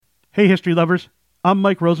Hey, history lovers. I'm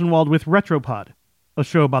Mike Rosenwald with Retropod, a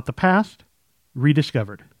show about the past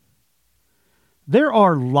rediscovered. There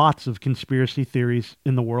are lots of conspiracy theories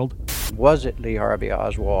in the world. Was it Lee Harvey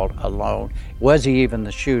Oswald alone? Was he even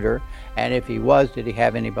the shooter? And if he was, did he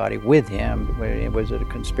have anybody with him? Was it a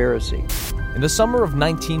conspiracy? In the summer of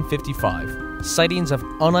 1955, sightings of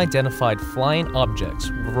unidentified flying objects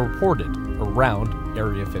were reported around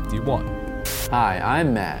Area 51. Hi,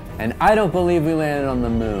 I'm Matt, and I don't believe we landed on the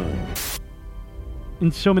moon. In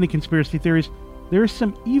so many conspiracy theories, there is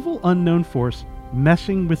some evil unknown force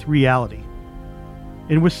messing with reality.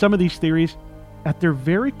 And with some of these theories, at their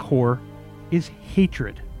very core is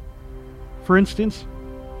hatred. For instance,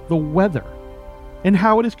 the weather, and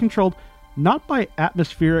how it is controlled not by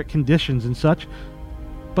atmospheric conditions and such,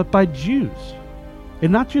 but by Jews.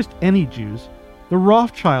 And not just any Jews, the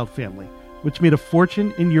Rothschild family, which made a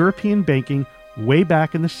fortune in European banking way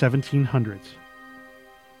back in the 1700s.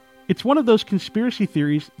 It's one of those conspiracy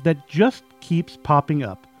theories that just keeps popping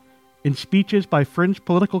up in speeches by fringe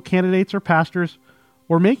political candidates or pastors,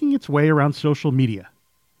 or making its way around social media.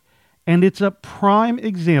 And it's a prime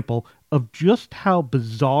example of just how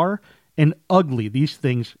bizarre and ugly these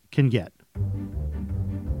things can get.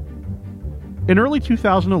 In early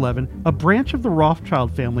 2011, a branch of the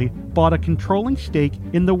Rothschild family bought a controlling stake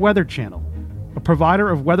in the Weather Channel, a provider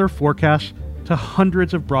of weather forecasts to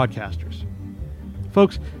hundreds of broadcasters.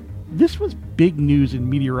 Folks, this was big news in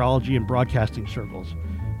meteorology and broadcasting circles.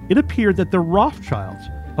 It appeared that the Rothschilds,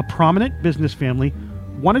 a prominent business family,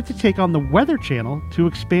 wanted to take on the Weather Channel to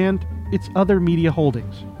expand its other media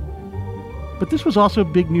holdings. But this was also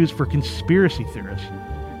big news for conspiracy theorists.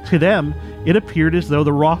 To them, it appeared as though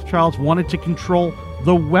the Rothschilds wanted to control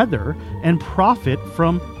the weather and profit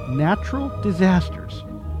from natural disasters.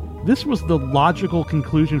 This was the logical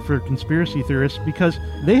conclusion for conspiracy theorists because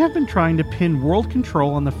they have been trying to pin world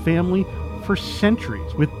control on the family for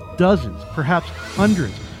centuries with dozens, perhaps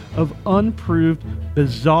hundreds, of unproved,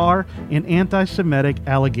 bizarre, and anti-Semitic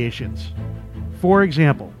allegations. For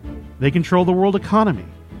example, they control the world economy.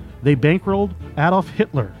 They bankrolled Adolf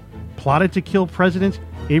Hitler, plotted to kill Presidents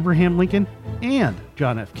Abraham Lincoln and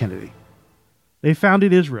John F. Kennedy. They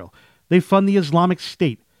founded Israel. They fund the Islamic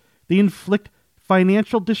State. They inflict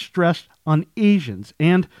financial distress on Asians,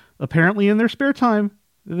 and apparently in their spare time,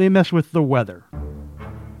 they mess with the weather.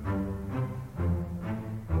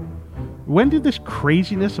 When did this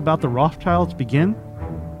craziness about the Rothschilds begin?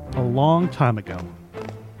 A long time ago.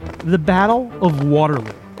 The Battle of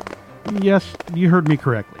Waterloo. Yes, you heard me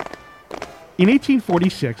correctly. In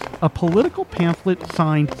 1846, a political pamphlet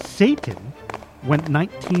signed Satan went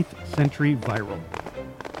 19th century viral.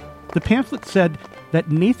 The pamphlet said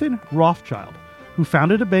that Nathan Rothschild, who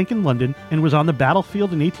founded a bank in London and was on the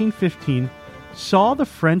battlefield in 1815, saw the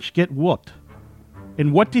French get whooped.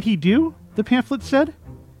 And what did he do? The pamphlet said.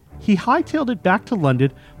 He hightailed it back to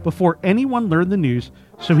London before anyone learned the news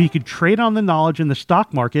so he could trade on the knowledge in the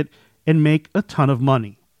stock market and make a ton of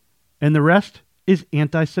money. And the rest is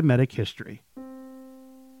anti-Semitic history.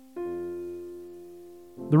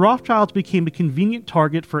 The Rothschilds became a convenient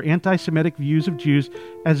target for anti-Semitic views of Jews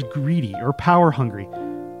as greedy or power-hungry,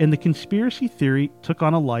 and the conspiracy theory took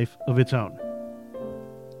on a life of its own.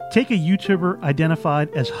 Take a YouTuber identified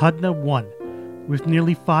as Hudna1 with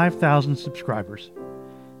nearly 5,000 subscribers.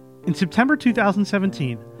 In September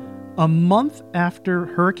 2017, a month after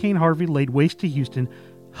Hurricane Harvey laid waste to Houston,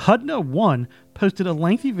 Hudna1 posted a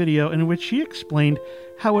lengthy video in which she explained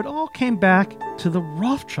how it all came back to the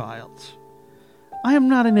Rothschilds. "I am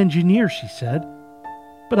not an engineer," she said,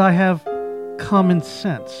 "but I have common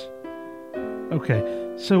sense." Okay,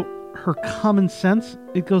 so her common sense,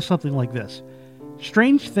 it goes something like this.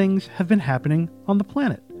 Strange things have been happening on the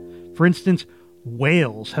planet. For instance,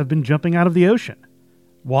 whales have been jumping out of the ocean.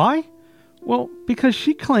 Why? Well, because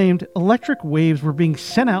she claimed electric waves were being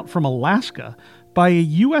sent out from Alaska by a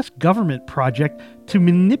U.S. government project to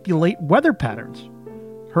manipulate weather patterns.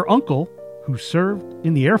 Her uncle, who served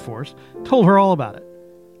in the Air Force, told her all about it.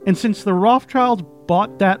 And since the Rothschilds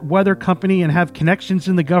bought that weather company and have connections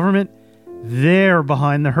in the government, they're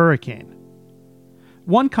behind the hurricane.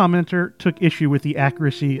 One commenter took issue with the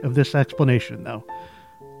accuracy of this explanation, though.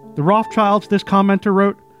 The Rothschilds, this commenter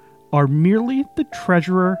wrote, are merely the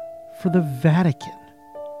treasurer for the Vatican.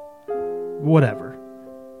 Whatever.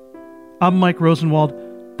 I'm Mike Rosenwald.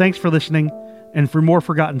 Thanks for listening. And for more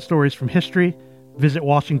forgotten stories from history, visit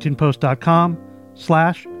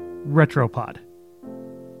WashingtonPost.com/Retropod.